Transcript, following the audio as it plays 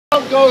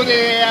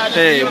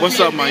Hey, what's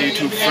up, my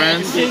YouTube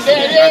friends?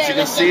 As you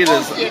can see,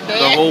 the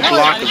whole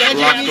block is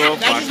blocked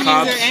off by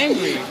cops,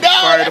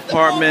 fire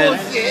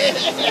department,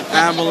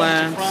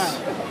 ambulance.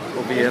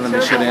 Over here, let me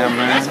show the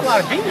ambulance.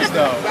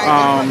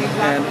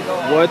 And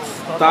what's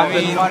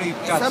stopping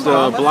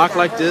the block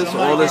like this,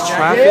 all this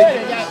traffic?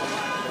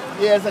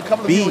 There's a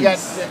couple of people got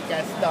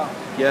stuck.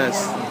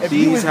 Yes, if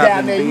you was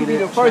down there, you'd be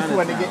the first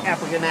one to get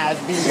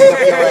Africanized bees up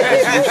your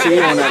ass. You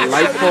see on that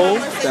light pole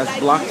that's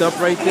blocked up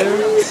right there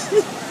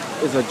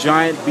is a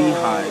giant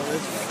beehive.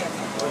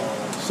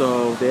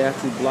 So they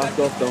actually blocked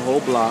off the whole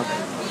block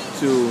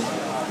to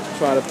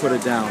try to put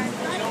it down.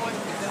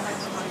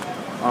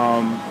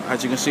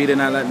 As you can see, they're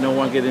not letting no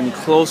one get any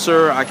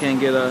closer. I can't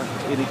get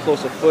any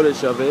closer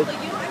footage of it,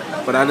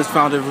 but I just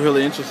found it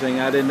really interesting.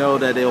 I didn't know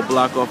that they'll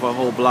block off a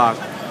whole block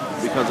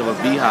because of a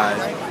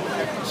beehive.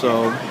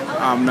 So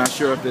I'm not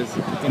sure if there's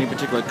any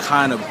particular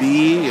kind of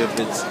bee, if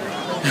it's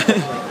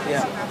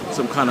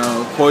some kind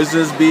of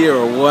poisonous bee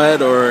or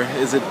what, or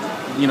is it,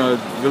 you know,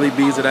 really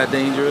bees are that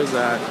dangerous?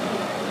 I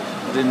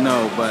didn't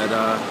know, but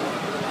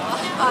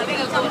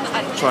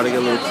try to get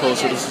a little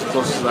closer. This is as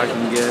close as I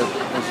can get,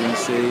 as you can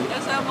see.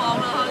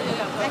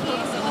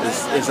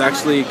 It's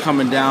actually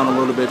coming down a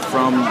little bit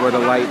from where the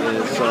light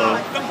is, so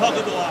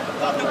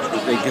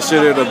they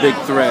consider it a big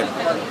threat.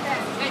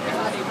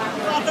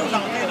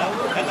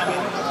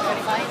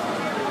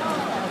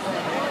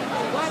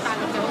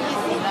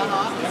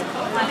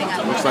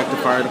 Looks like the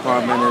fire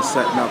department is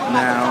setting up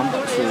now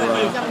to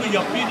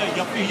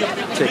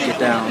take it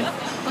down.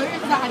 We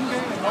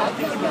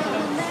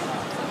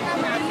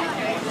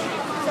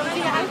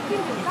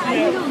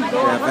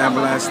have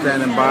ambulance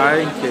standing by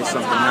in case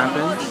something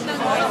happens.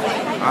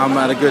 I'm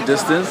at a good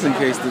distance in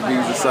case the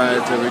bees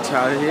decide to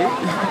retaliate.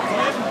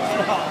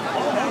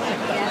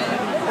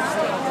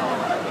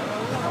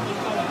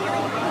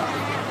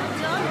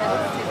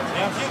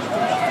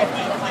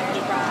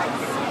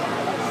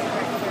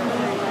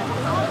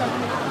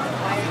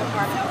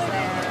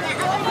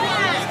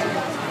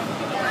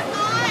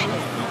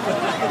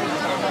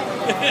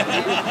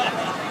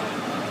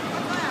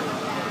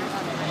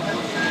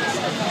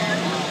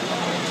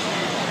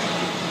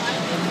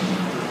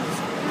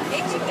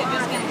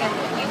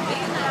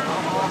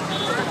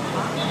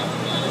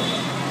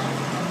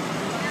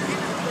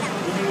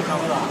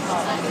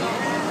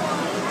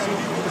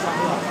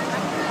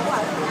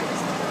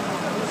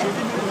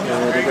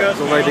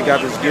 Looks like they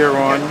got this gear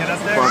on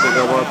before they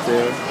go up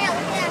there.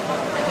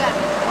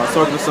 I was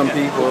talking to some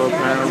people.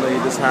 Apparently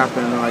this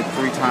happened like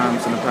 3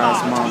 times in the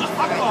past month.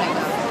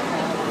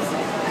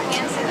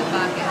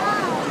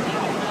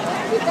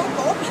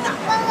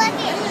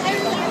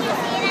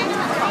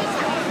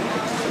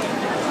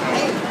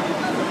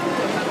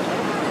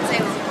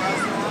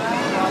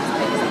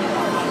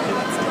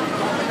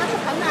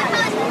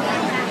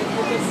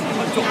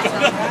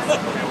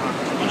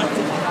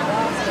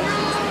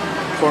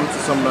 According to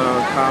some of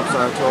the cops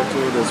I talked to,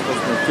 there's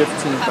supposed to be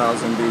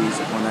 15,000 bees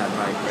on that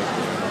night right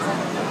there.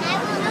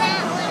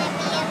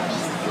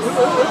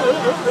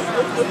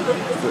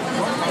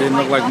 Didn't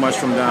look like much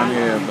from down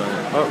here, but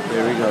oh,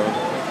 there we go.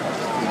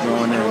 We're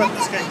going in.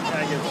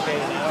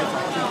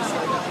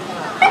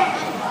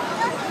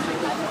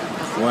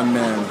 One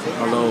man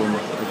alone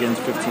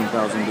against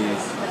 15,000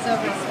 bees.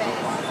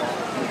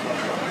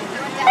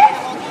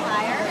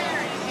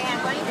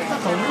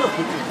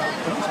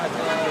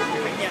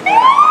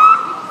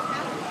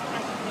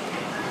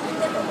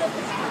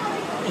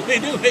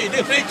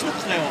 they took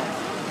now.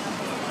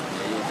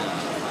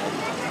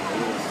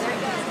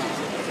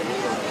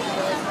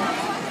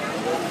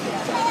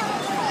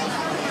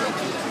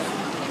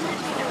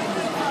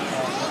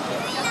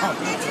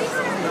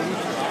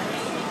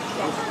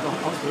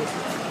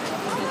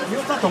 You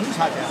got懂晒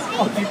嘅，哦，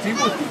點會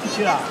點知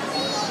啊？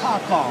啊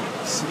講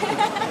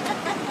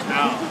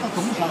，Now,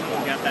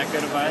 you got that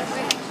good advice?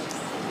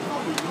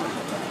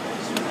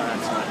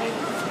 That's funny.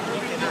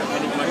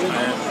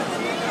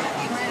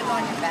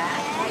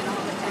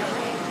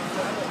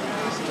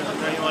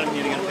 Don't you want me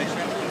to get a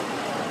picture?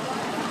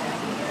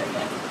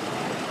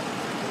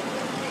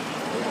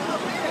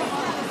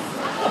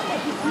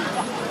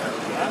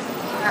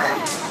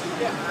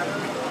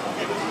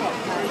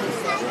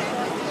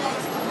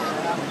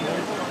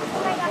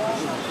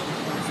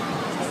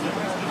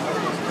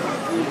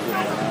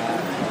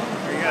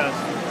 Here he goes.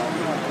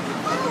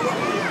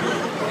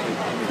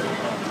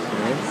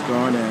 Okay, it's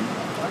going in.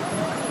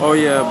 Oh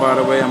yeah, by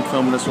the way, I'm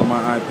filming this with my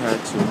iPad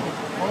too.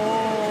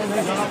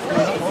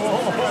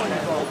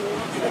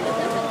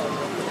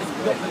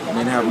 I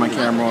didn't have my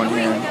camera on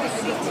hand.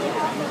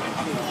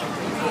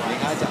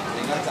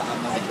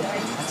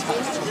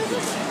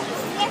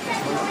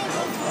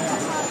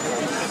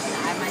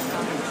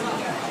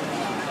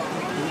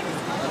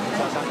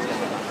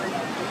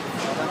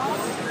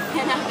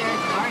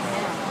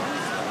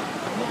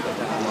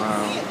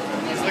 Wow.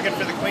 He's looking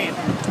for the queen.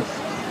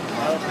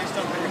 Oh, please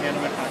don't put your hand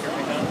in my pocket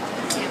right now.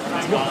 I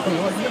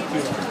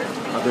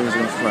thought he was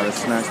going to try to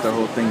snatch the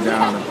whole thing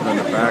down and put it in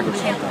a bag or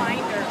something.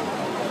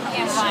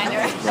 Can't find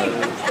her. But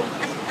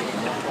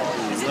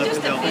Lift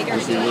the building.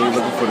 Is he really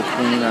looking for the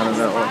queen out of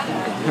that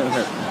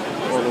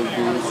all those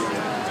dudes?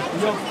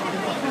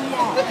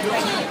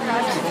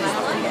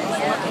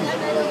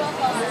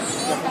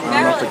 I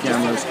don't know if the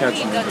camera is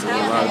catching it, but there's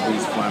a lot of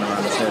bees flying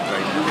around his head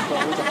right now.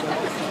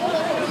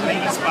 I think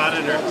he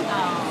spotted her.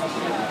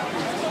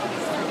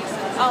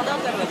 Oh,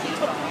 they'll go with you.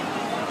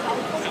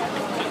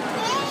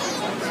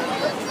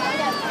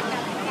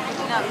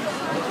 No.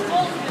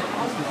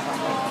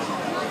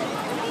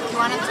 You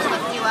want him to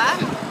lift you up?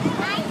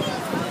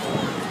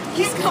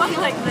 He's going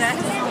like this.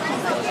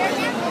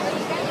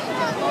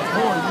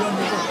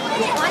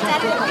 You want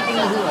that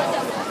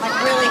like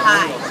really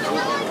high.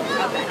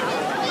 Okay.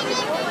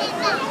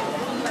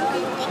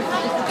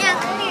 Yeah,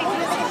 come here.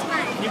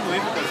 Can you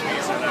believe that those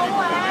bees are not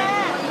even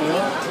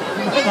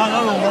He's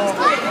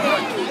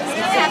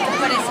gonna have to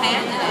put his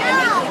hand in it.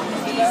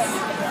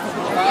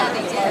 Yeah,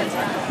 they did.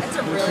 That's a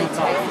really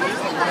tight.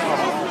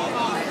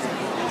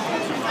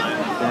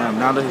 Damn,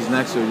 now that he's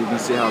next to it, you can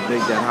see how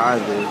big that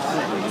hive is.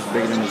 It's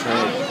bigger than his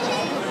head.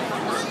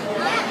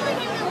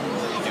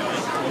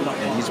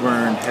 And he's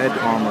wearing head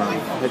armor,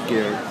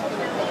 headgear.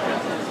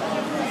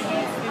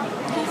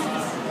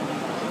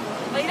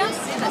 Well, you don't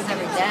see this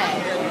every day.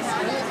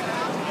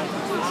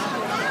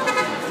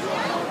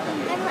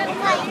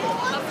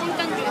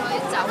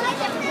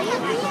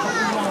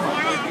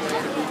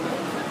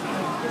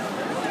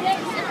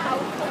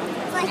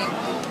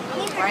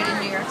 Right in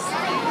New York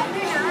City.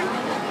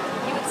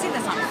 You would see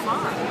this on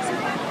farms.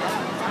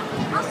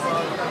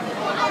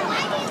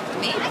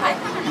 Me? I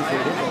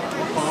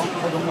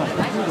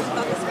just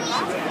thought this was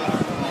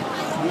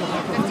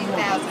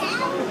 50,000.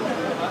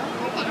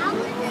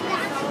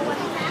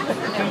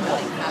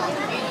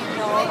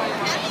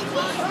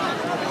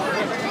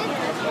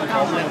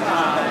 Oh my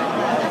God.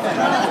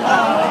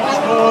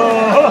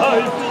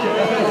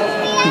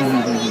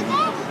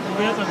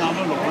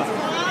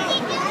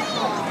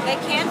 They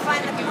can't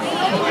find the queen.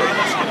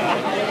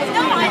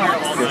 No, I know.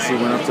 Guess he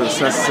went up to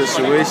assess the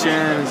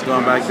situation. He's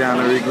going back down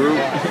to regroup.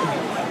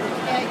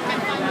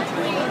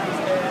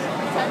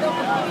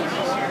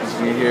 As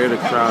you hear, the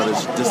crowd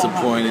is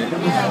disappointed.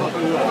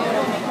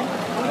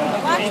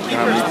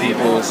 How many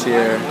people is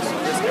here?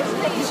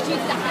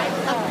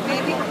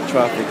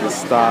 Traffic is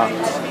stopped.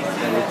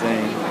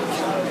 Everything.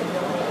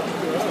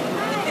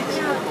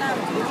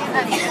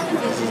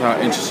 This is how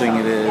interesting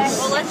it is.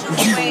 Well, let's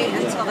just wait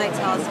until they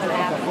tell us what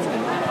happens.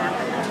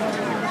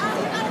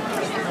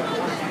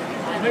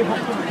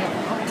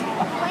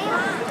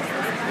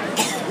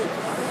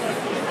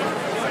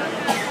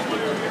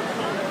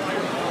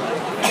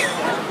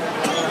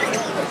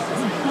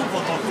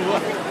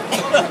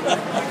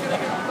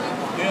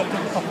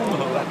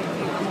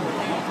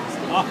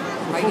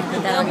 Are you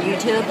putting that on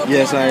YouTube?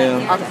 Yes, I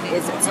am. Okay,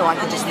 is it so I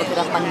can just look it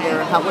up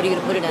under? What are you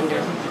going to put it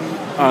under?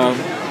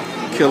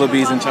 Killer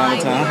bees in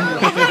Chinatown.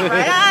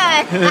 Right on.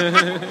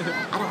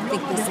 I don't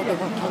think they said they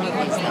weren't killer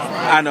bees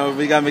though. I know,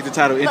 we gotta make the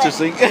title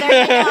interesting. There you go.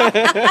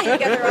 You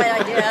got the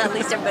right idea. At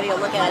least everybody will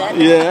look at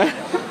it. Yeah.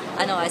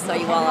 I know. I saw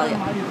you a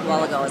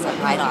while ago. I was like,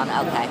 right on.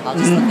 Okay, I'll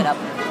just look it up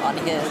on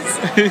his.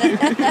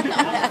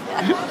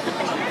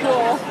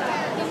 Cool.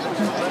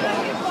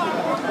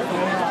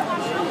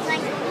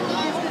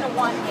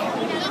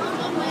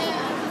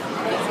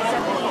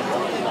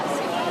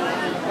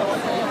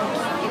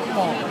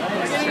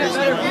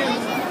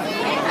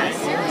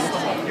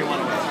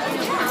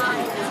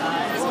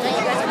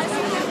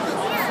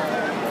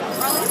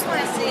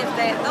 See if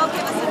they'll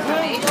give us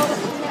information.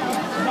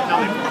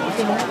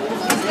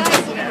 These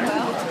guys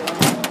will.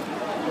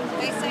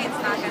 They say it's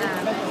not gonna.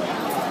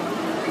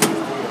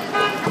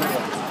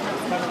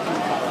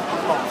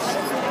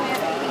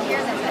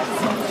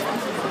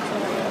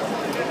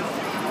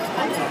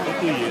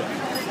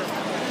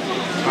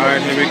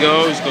 Alright, here we go.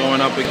 He's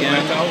going up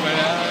again.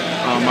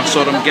 I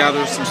saw them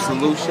gather some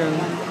solution.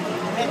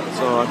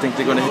 So I think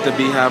they're going to hit the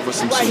beehive with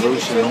some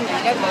solution.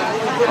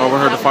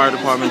 Overheard the fire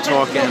department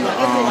talking.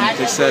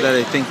 They said that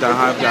they think the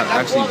hive got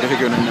actually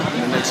bigger in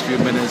the next few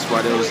minutes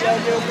while they was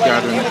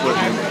gathering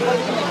equipment.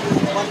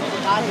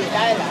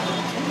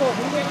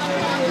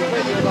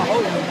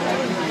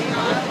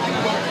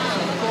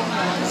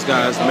 This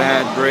guy's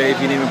mad brave.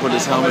 He didn't even put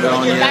his helmet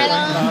on yet.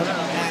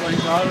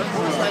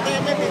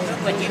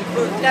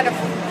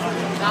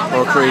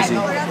 Or crazy.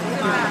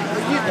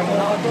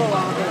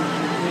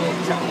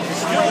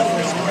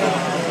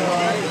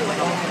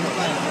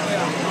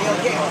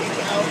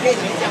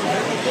 He's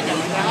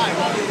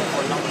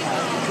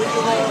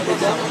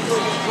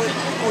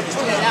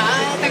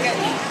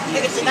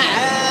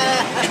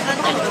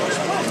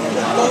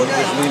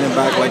leaning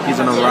back like he's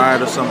in a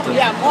ride or something.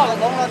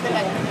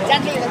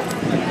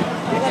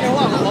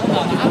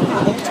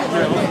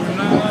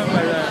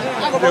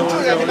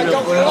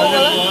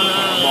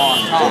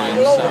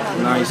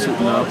 Now he's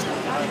suiting up.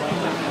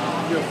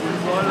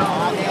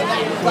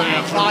 I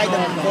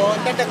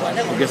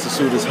guess the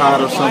suit is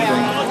hot or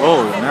something.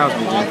 Oh, now it's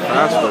moving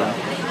faster.